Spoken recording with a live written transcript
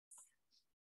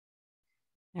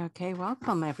Okay,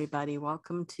 welcome everybody.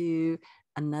 Welcome to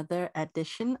another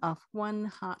edition of One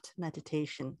Heart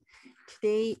Meditation.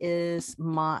 Today is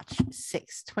March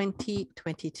 6,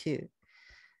 2022.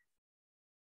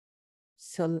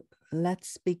 So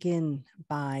let's begin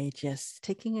by just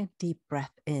taking a deep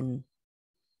breath in.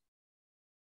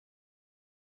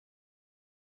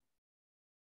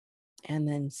 And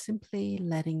then simply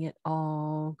letting it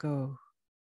all go.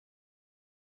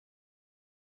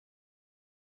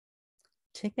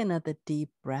 Take another deep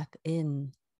breath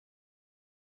in.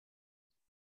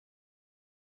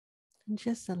 And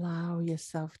just allow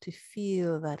yourself to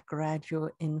feel that gradual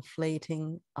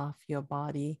inflating of your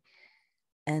body.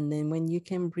 And then when you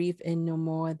can breathe in no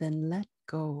more, then let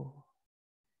go.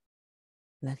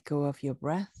 Let go of your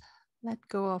breath. Let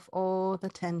go of all the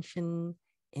tension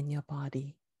in your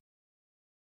body.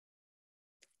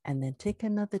 And then take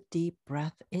another deep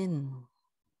breath in.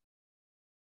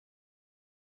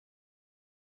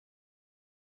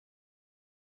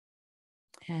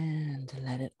 And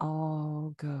let it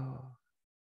all go.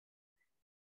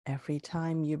 Every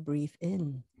time you breathe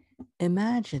in,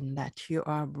 imagine that you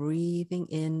are breathing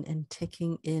in and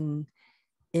taking in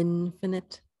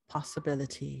infinite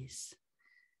possibilities.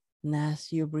 And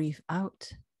as you breathe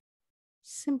out,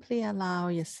 simply allow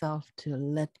yourself to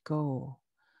let go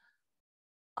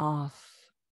of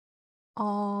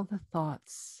all the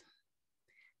thoughts.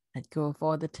 Let go of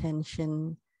all the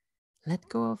tension. Let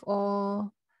go of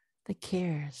all the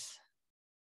cares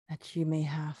that you may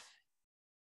have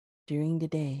during the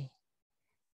day.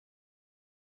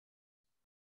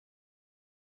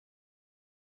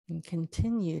 And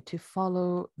continue to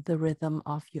follow the rhythm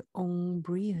of your own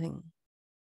breathing.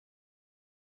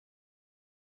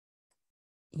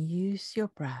 Use your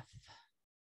breath.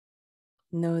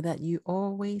 Know that you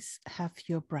always have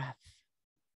your breath.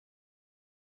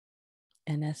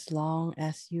 And as long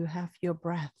as you have your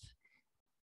breath,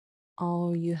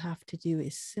 all you have to do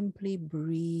is simply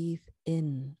breathe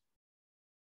in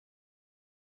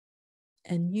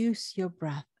and use your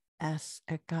breath as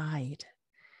a guide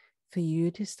for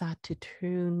you to start to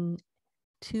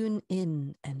tune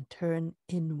in and turn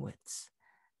inwards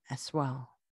as well.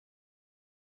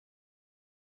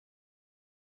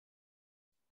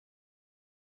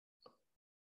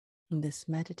 This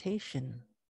meditation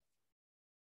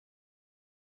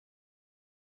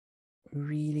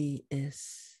really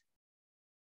is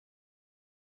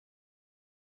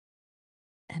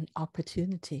an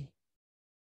opportunity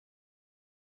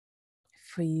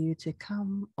for you to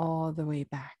come all the way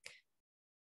back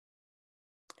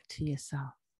to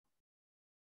yourself.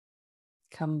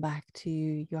 Come back to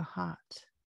your heart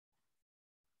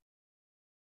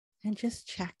and just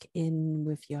check in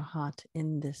with your heart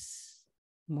in this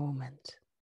moment.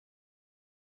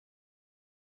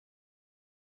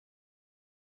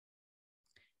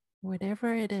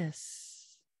 Whatever it is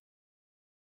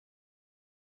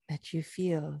that you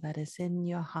feel that is in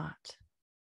your heart,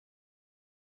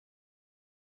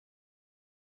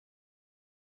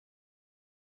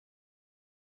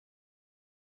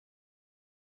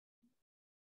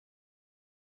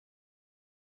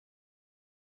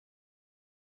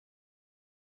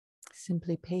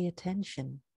 simply pay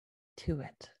attention to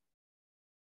it.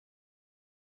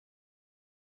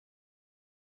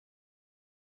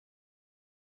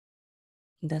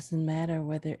 It doesn't matter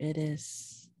whether it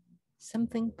is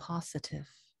something positive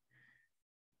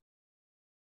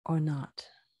or not.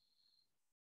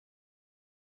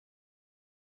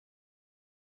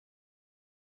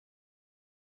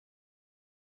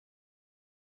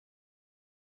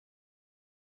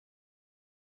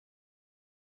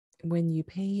 When you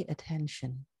pay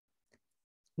attention,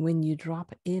 when you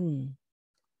drop into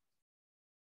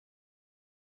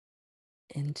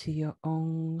your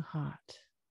own heart,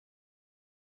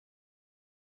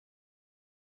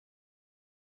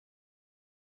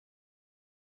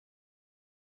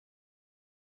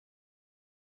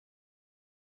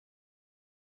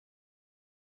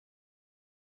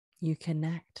 you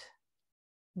connect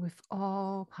with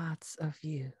all parts of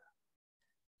you,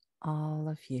 all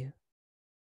of you.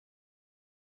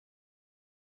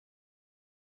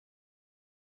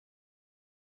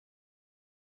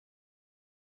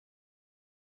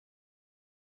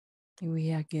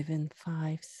 We are given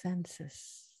 5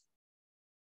 senses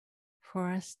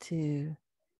for us to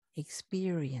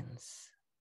experience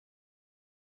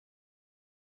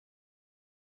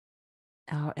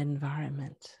our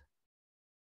environment.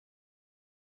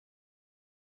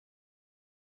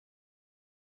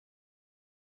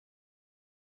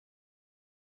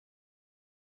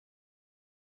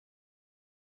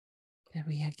 That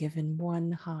we are given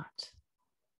one heart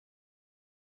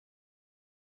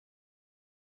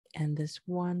and this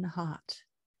one heart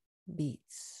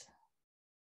beats.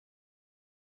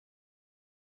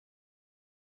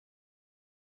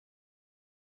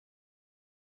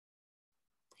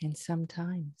 And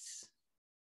sometimes,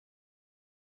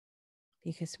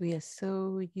 because we are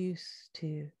so used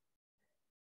to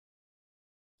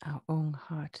our own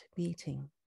heart beating,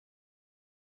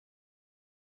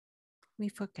 we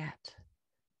forget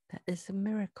that it's a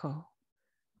miracle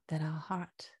that our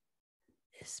heart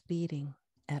is beating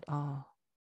at all.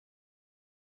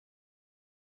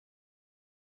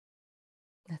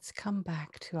 Let's come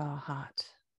back to our heart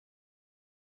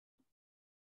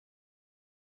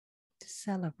to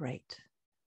celebrate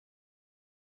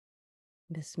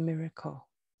this miracle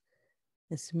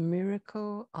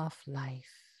of life.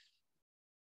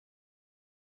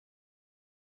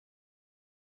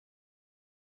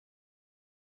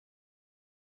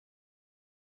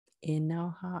 In our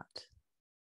heart,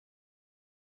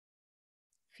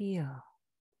 feel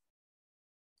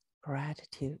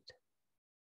gratitude.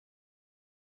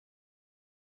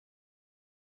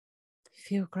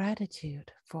 Feel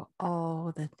gratitude for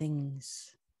all the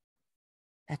things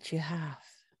that you have.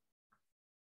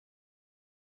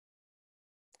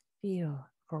 Feel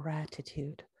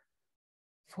gratitude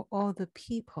for all the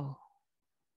people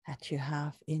that you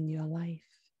have in your life.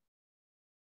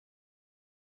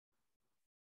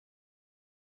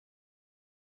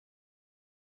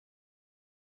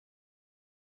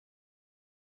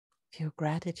 Feel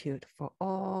gratitude for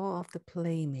all of the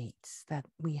playmates that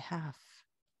we have.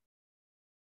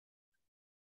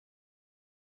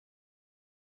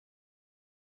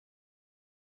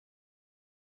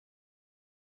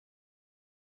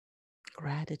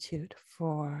 Gratitude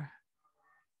for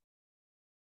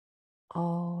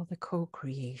all the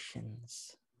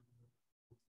co-creations.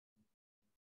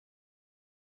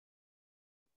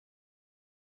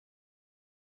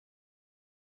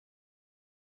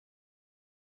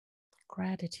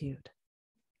 Gratitude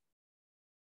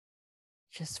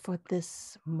just for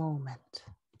this moment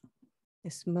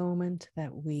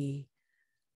that we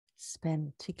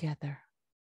spend together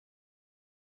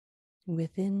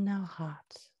within our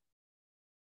hearts.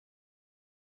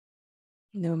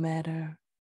 No matter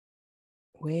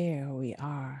where we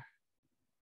are,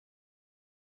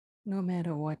 no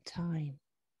matter what time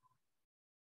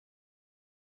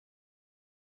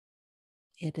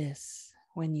it is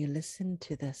when you listen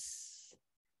to this,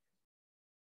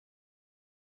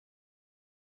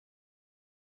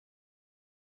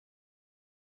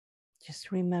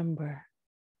 just remember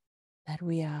that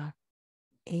we are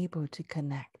able to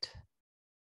connect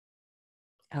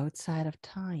outside of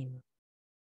time,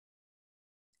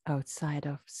 outside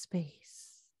of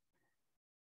space.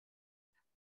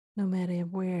 No matter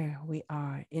where we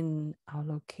are in our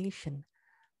location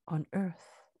on Earth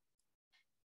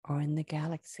or in the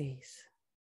galaxies.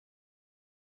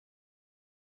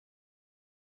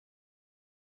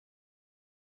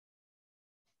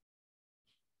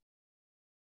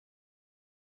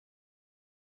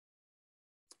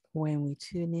 When we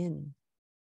tune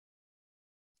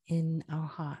in our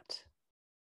heart,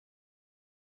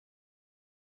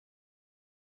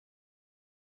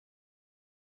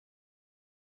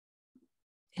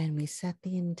 and we set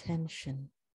the intention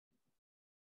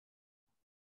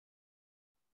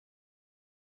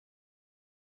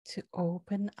to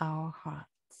open our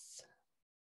hearts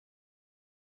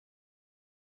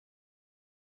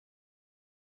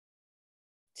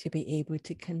to be able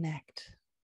to connect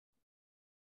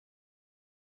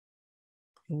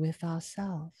with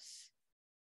ourselves,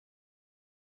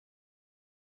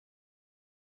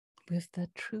 with the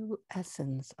true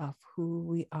essence of who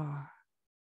we are.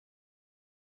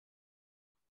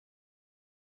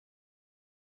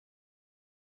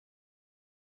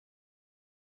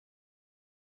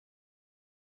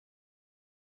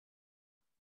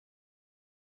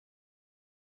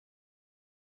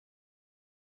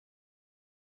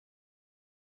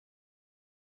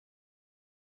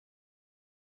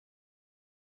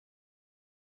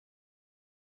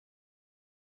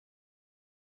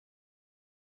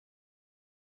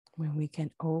 When we can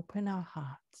open our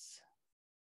hearts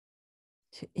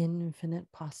to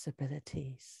infinite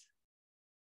possibilities,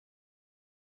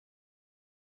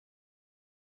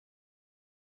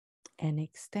 and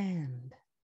extend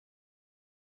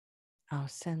our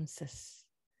senses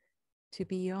to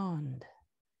beyond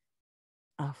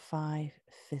our 5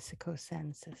 physical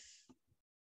senses.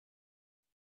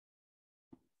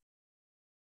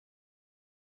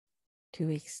 To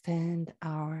extend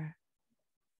our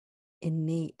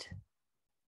innate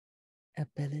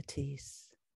abilities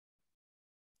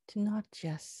to not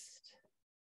just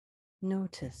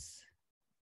notice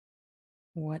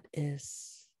what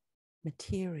is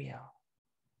material,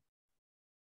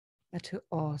 but to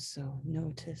also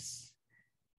notice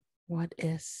what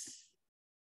is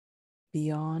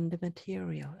beyond the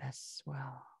material as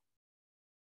well.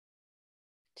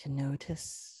 To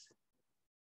notice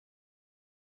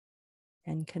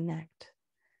and connect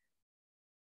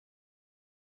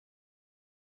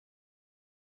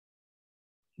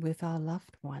with our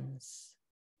loved ones,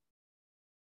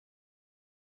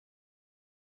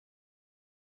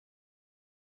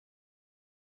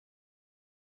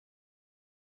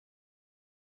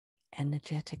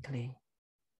 energetically.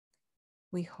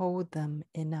 We hold them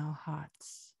in our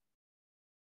hearts.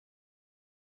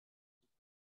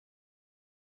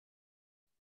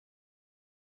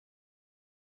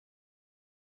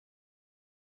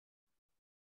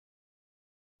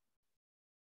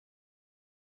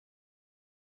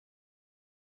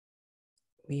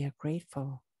 We are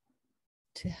grateful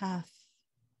to have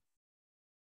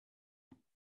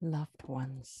loved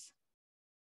ones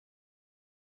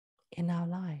in our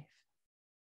life.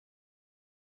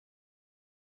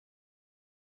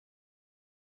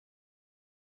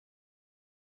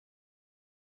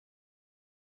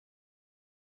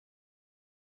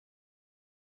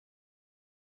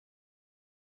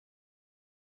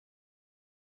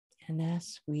 And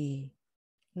as we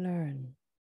learn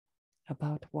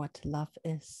about what love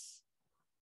is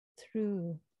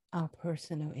through our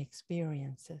personal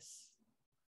experiences,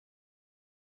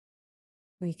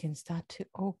 we can start to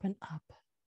open up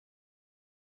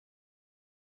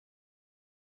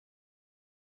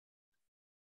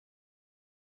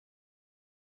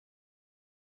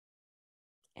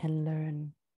and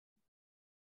learn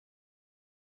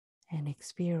and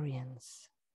experience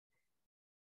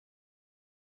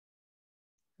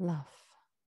love,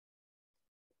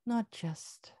 not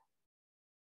just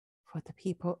for the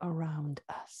people around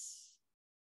us,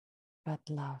 but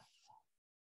love,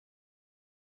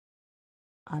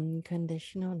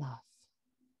 unconditional love.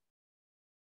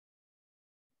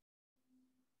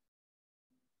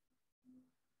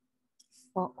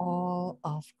 For all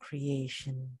of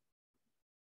creation,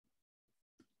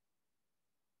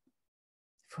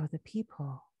 for the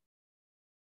people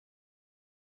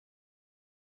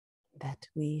that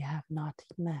we have not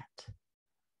met,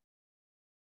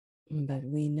 but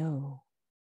we know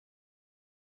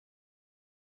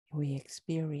we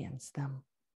experience them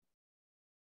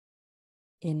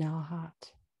in our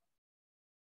heart.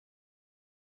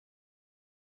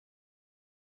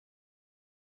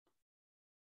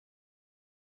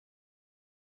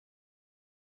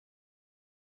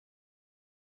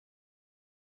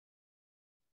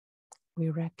 We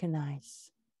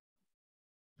recognize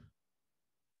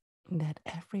that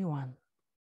everyone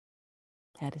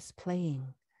that is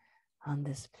playing on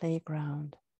this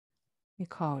playground we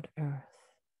called Earth,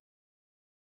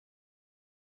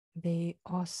 they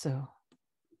also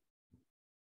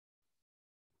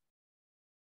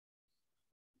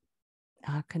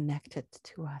are connected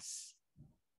to us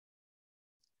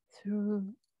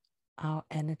through our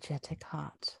energetic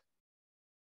heart.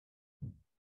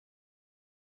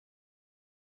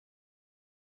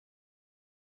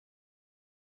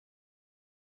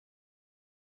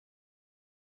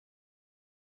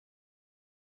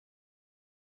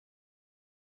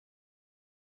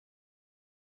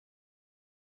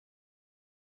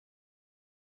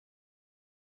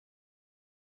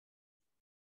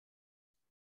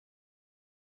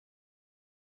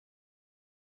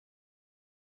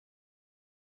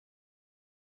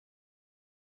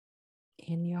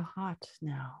 In your heart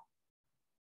now,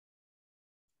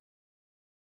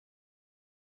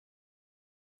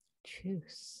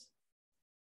 choose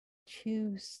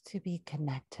to be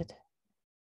connected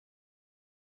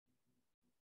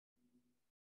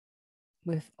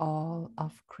with all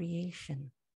of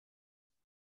creation,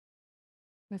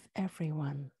 with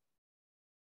everyone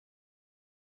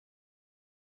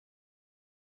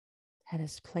that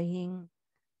is playing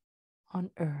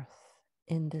on Earth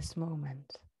in this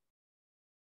moment.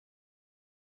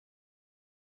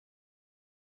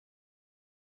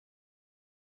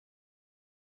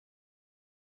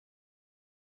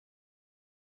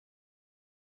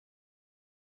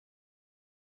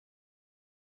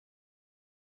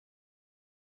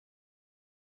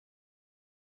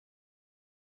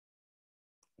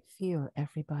 Feel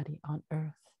everybody on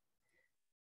Earth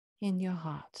in your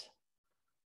heart.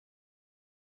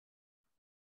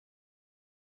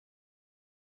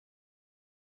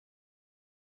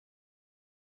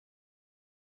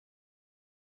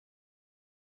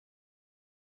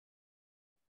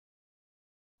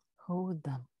 Hold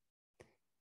them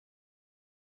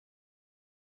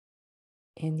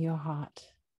in your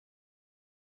heart.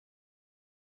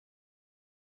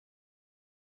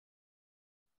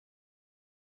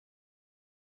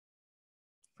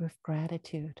 with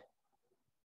gratitude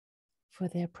for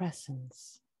their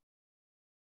presence.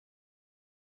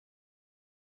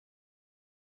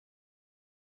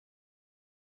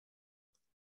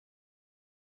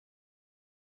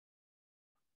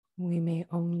 We may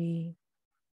only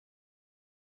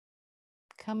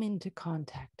come into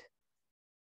contact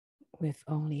with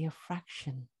only a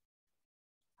fraction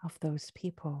of those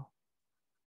people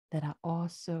that are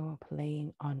also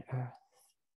playing on earth.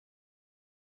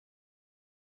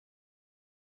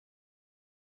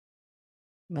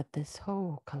 But this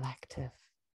whole collective,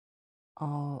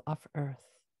 all of earth,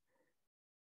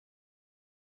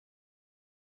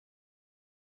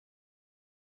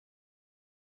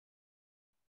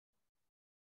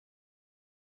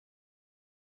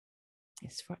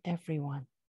 is for everyone.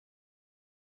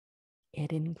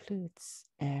 It includes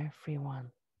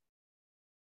everyone.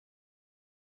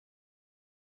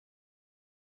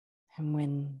 And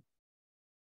when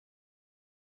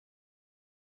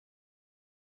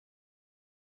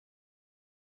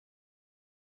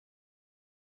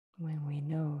we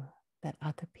know that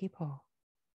other people,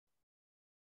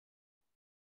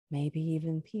 maybe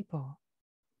even people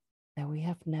that we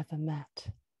have never met,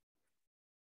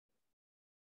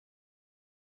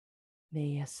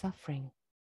 they are suffering,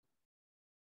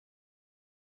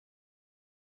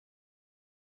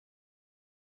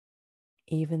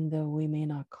 even though we may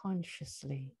not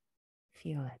consciously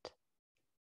feel it.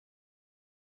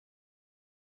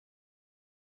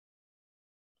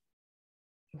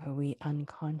 But we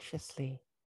unconsciously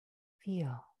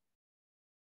feel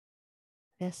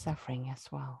their suffering as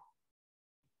well.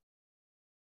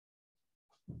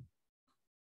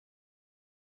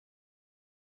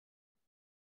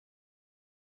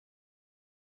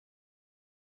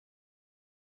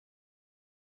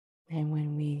 And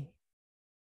when we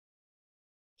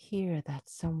hear that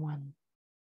someone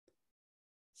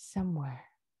somewhere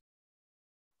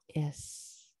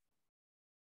is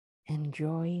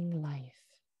enjoying life,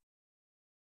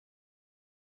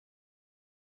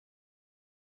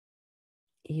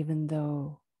 even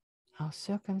though our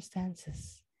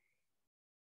circumstances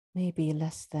may be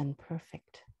less than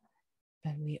perfect,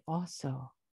 but we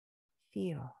also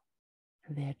feel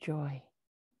their joy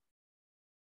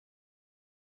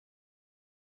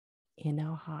in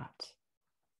our heart.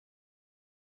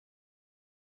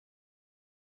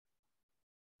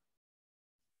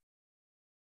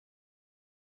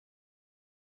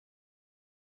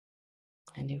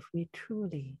 And if we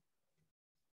truly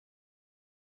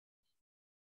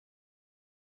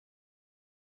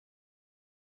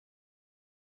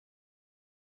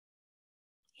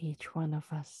each one of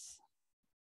us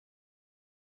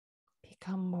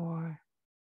become more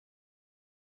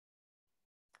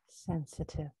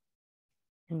sensitive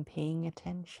and paying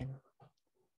attention,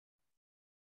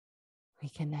 we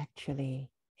can actually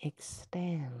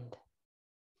extend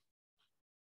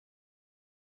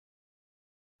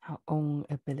our own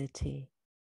ability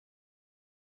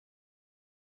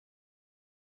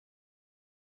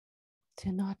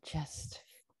to not just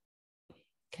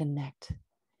connect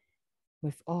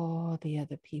with all the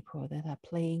other people that are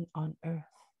playing on earth,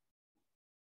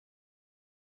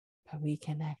 but we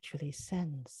can actually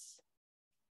sense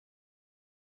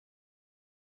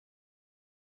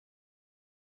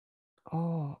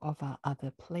all of our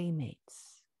other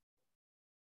playmates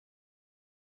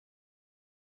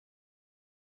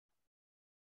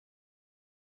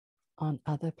on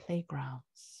other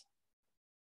playgrounds,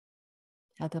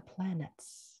 other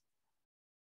planets.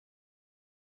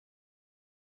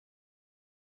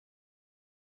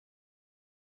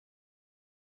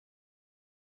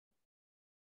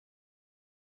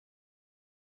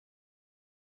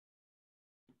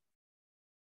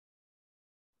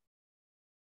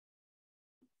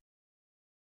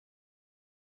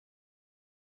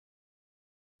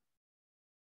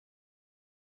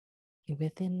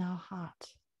 Within our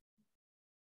heart,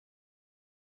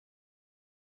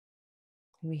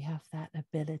 we have that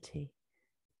ability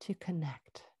to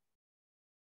connect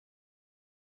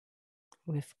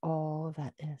with all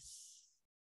that is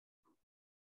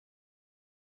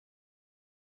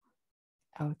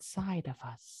outside of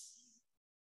us,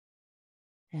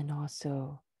 and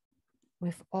also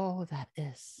with all that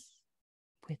is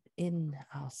within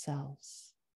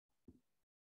ourselves.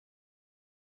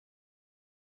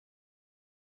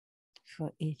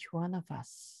 For each one of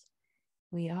us,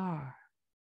 we are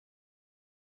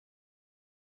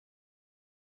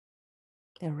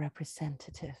the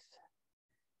representative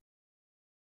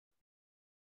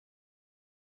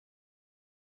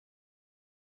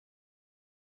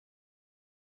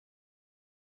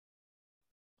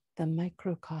the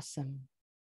microcosm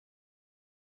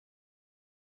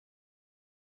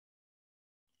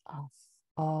of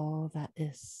all that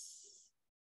is,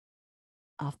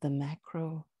 of the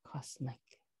macrocosmic.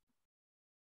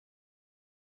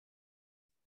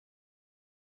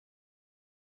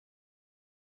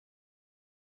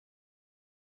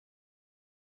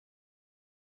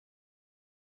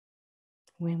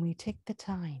 When we take the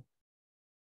time,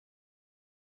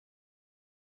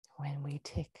 when we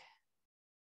take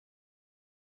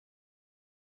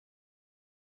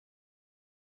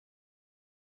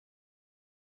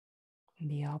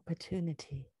the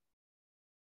opportunity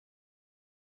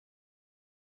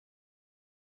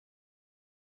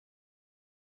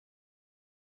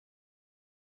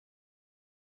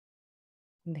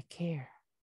and the care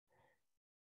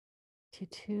to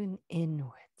tune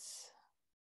inwards,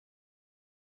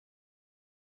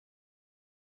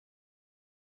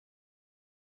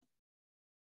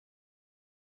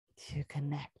 to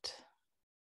connect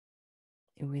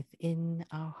within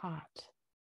our heart,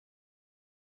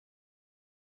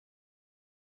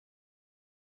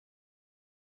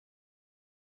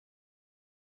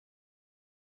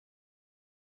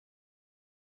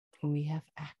 we have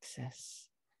access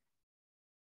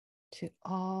to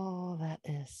all that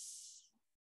is.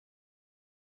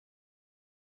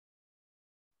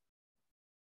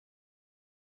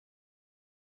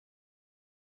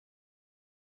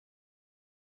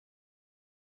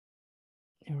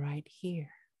 Right here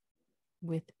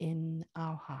within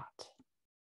our heart.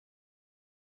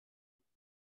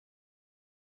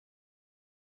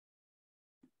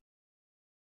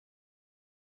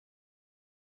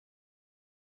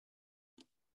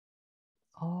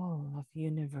 All of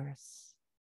universe,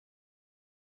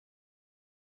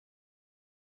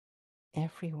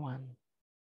 everyone,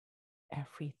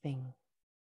 everything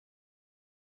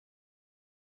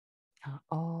are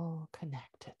all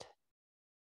connected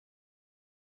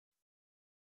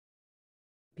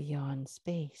beyond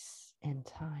space and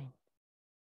time,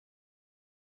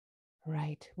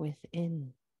 right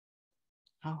within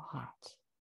our heart.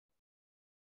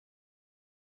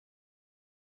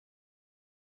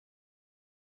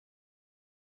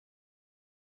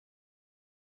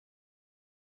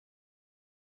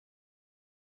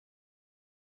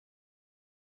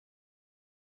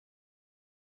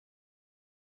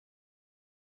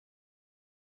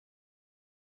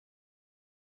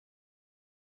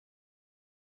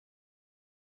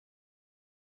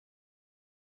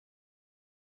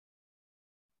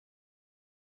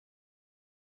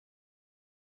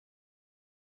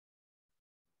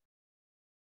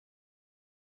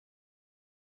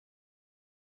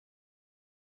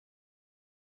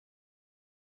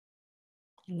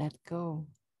 Let go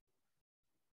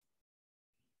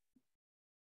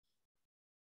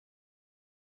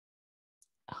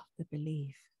of the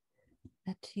belief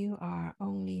that you are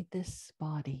only this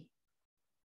body.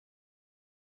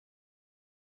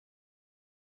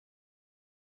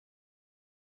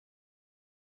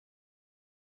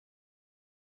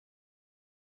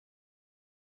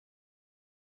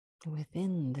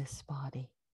 Within this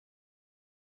body,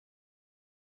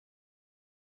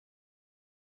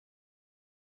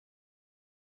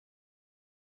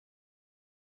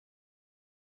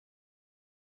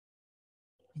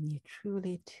 when you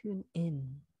truly tune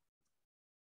in,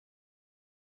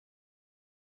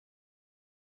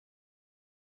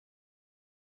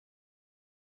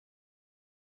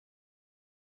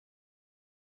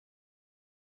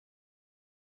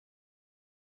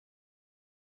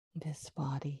 this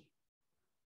body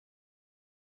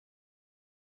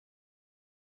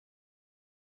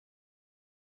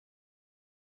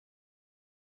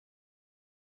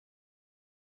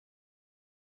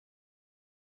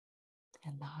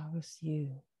allows you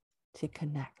to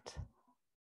connect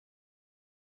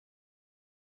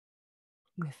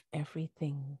with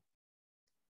everything,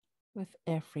 with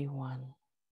everyone,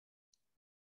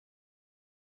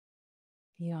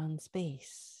 beyond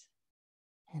space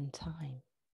and time.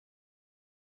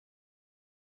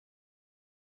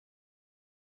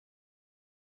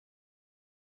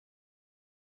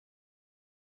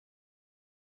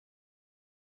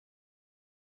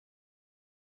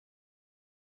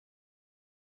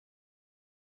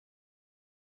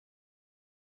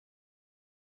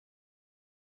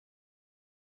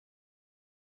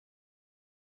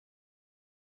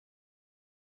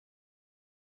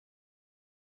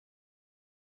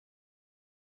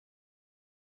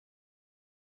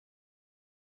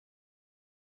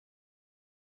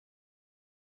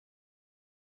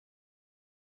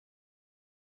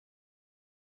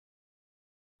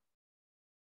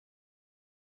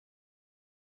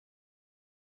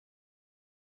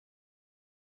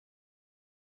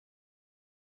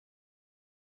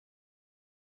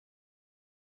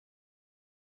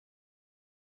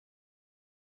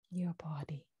 your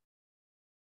body.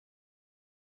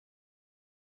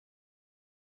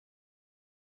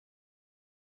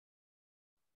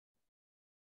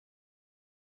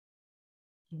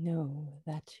 Know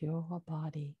that your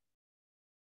body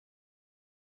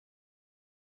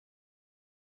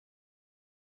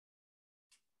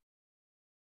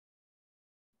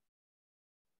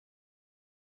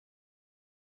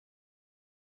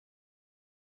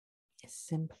is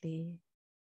simply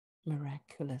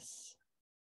miraculous.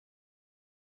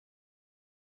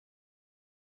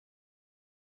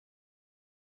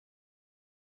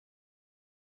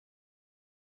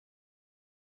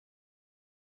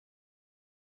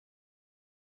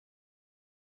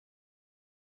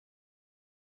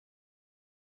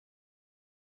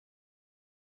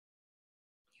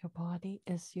 Your body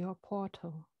is your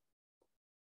portal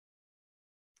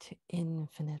to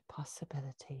infinite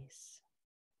possibilities.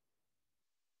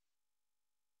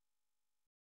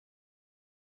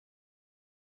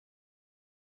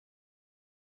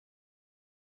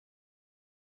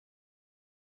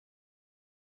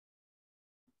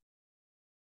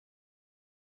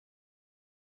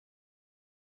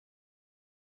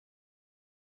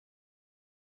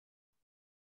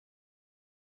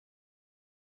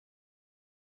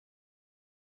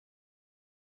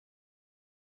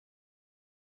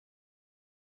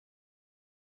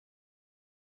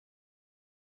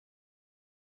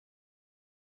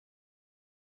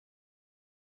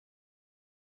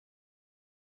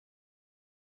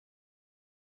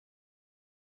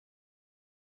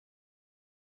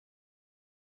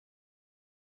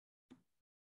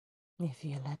 If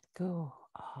you let go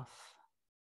of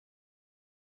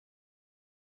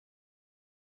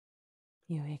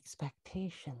your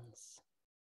expectations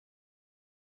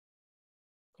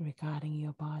regarding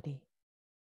your body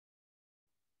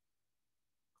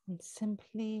and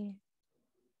simply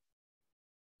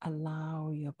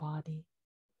allow your body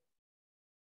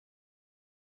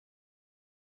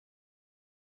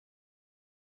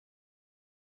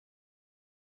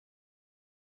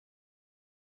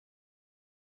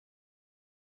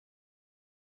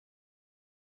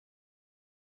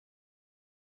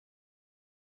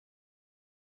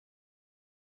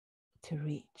to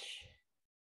reach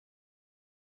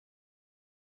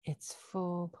its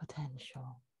full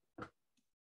potential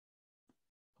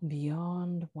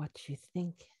beyond what you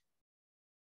think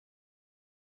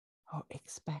or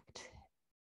expect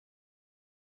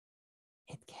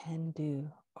it can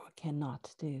do or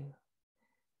cannot do,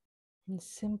 and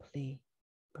simply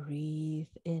breathe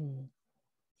in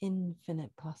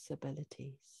infinite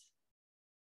possibilities.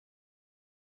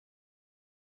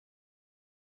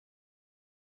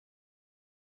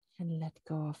 And let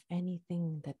go of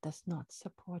anything that does not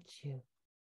support you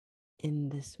in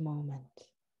this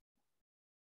moment.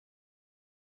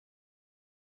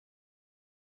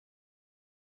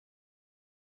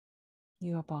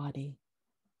 Your body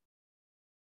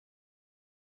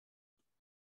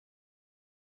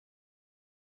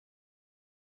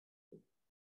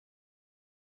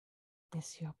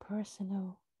is your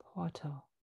personal portal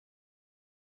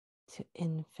to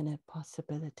infinite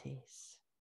possibilities.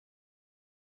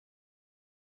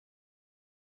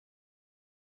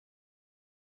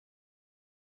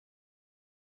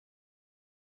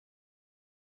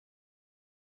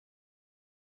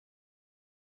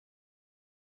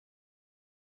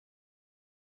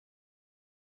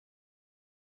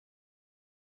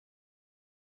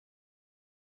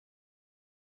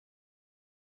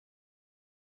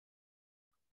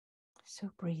 So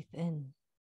breathe in.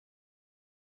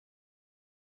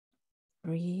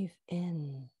 Breathe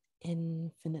in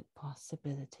infinite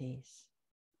possibilities.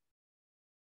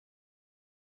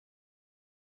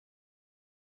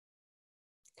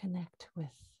 Connect with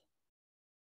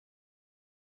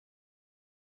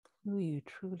who you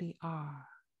truly are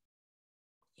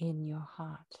in your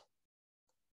heart.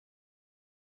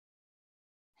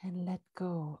 And let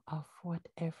go of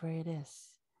whatever it is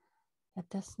that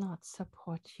does not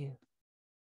support you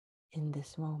in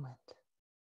this moment.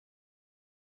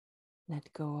 Let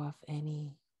go of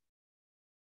any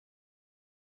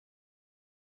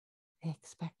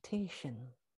expectation.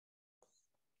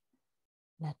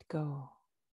 Let go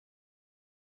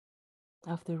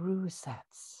of the rule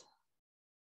sets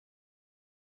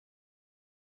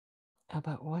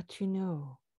about what you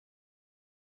know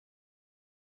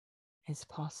is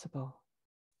possible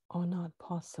or not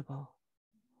possible,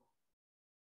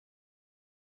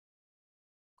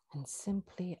 and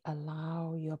simply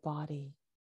allow your body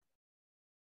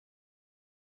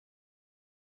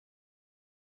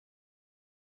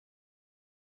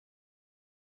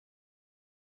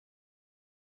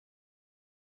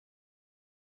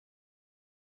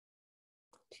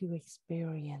to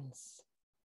experience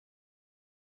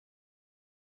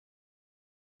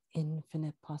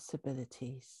infinite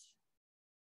possibilities,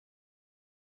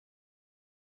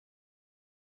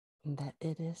 that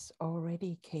it is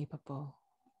already capable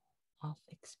of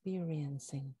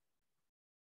experiencing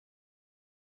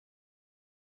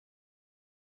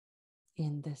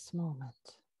in this moment.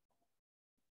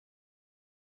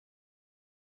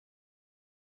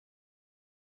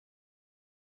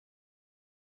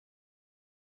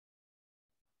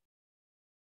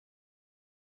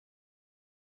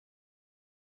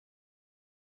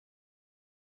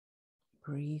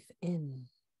 Breathe in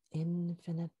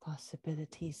infinite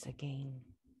possibilities again.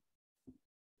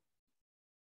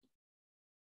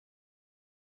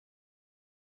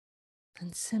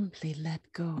 And simply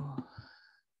let go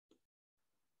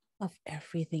of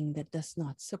everything that does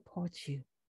not support you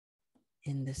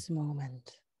in this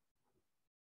moment.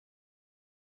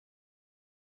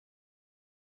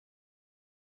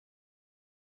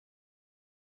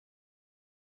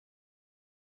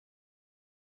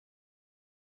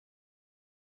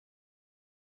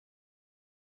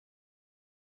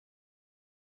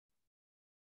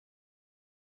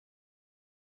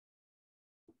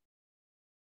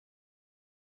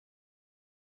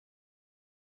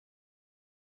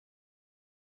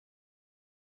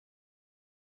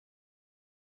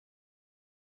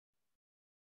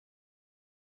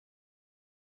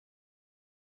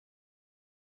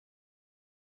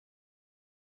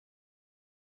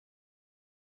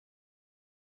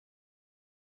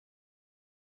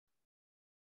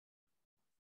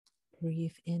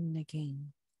 Breathe in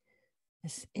again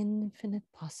as infinite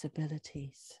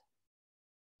possibilities.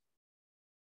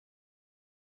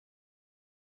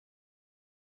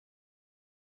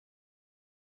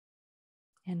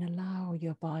 And allow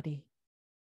your body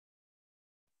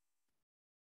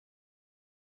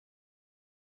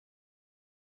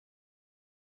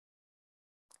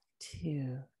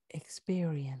to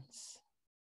experience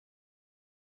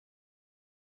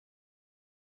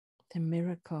the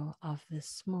miracle of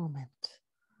this moment.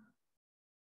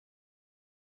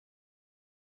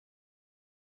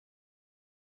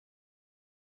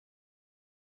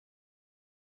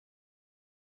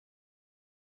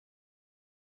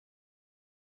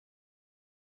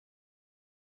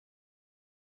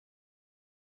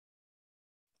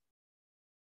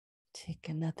 Take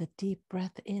another deep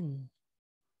breath in,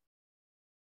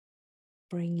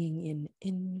 bringing in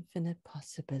infinite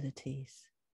possibilities.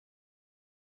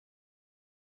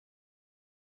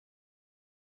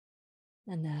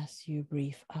 And as you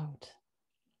breathe out,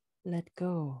 let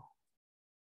go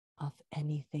of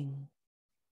anything,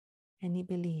 any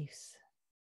beliefs,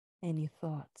 any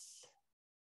thoughts,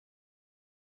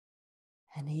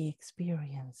 any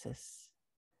experiences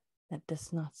that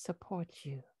does not support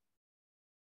you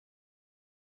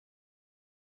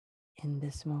in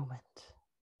this moment.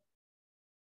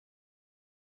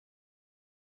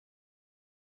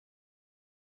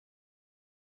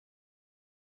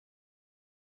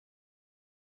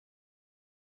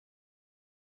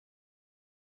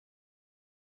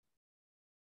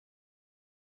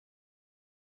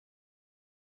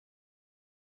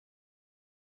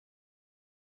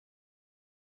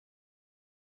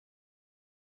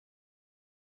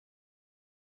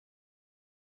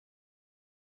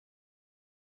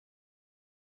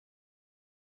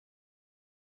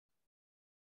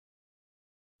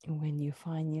 When you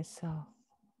find yourself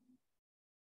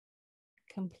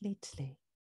completely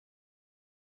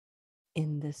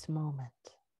in this moment,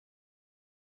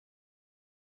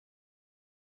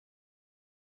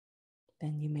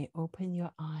 then you may open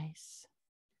your eyes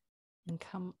and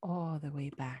come all the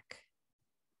way back.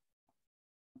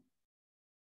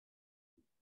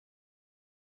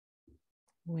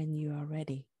 When you are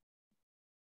ready,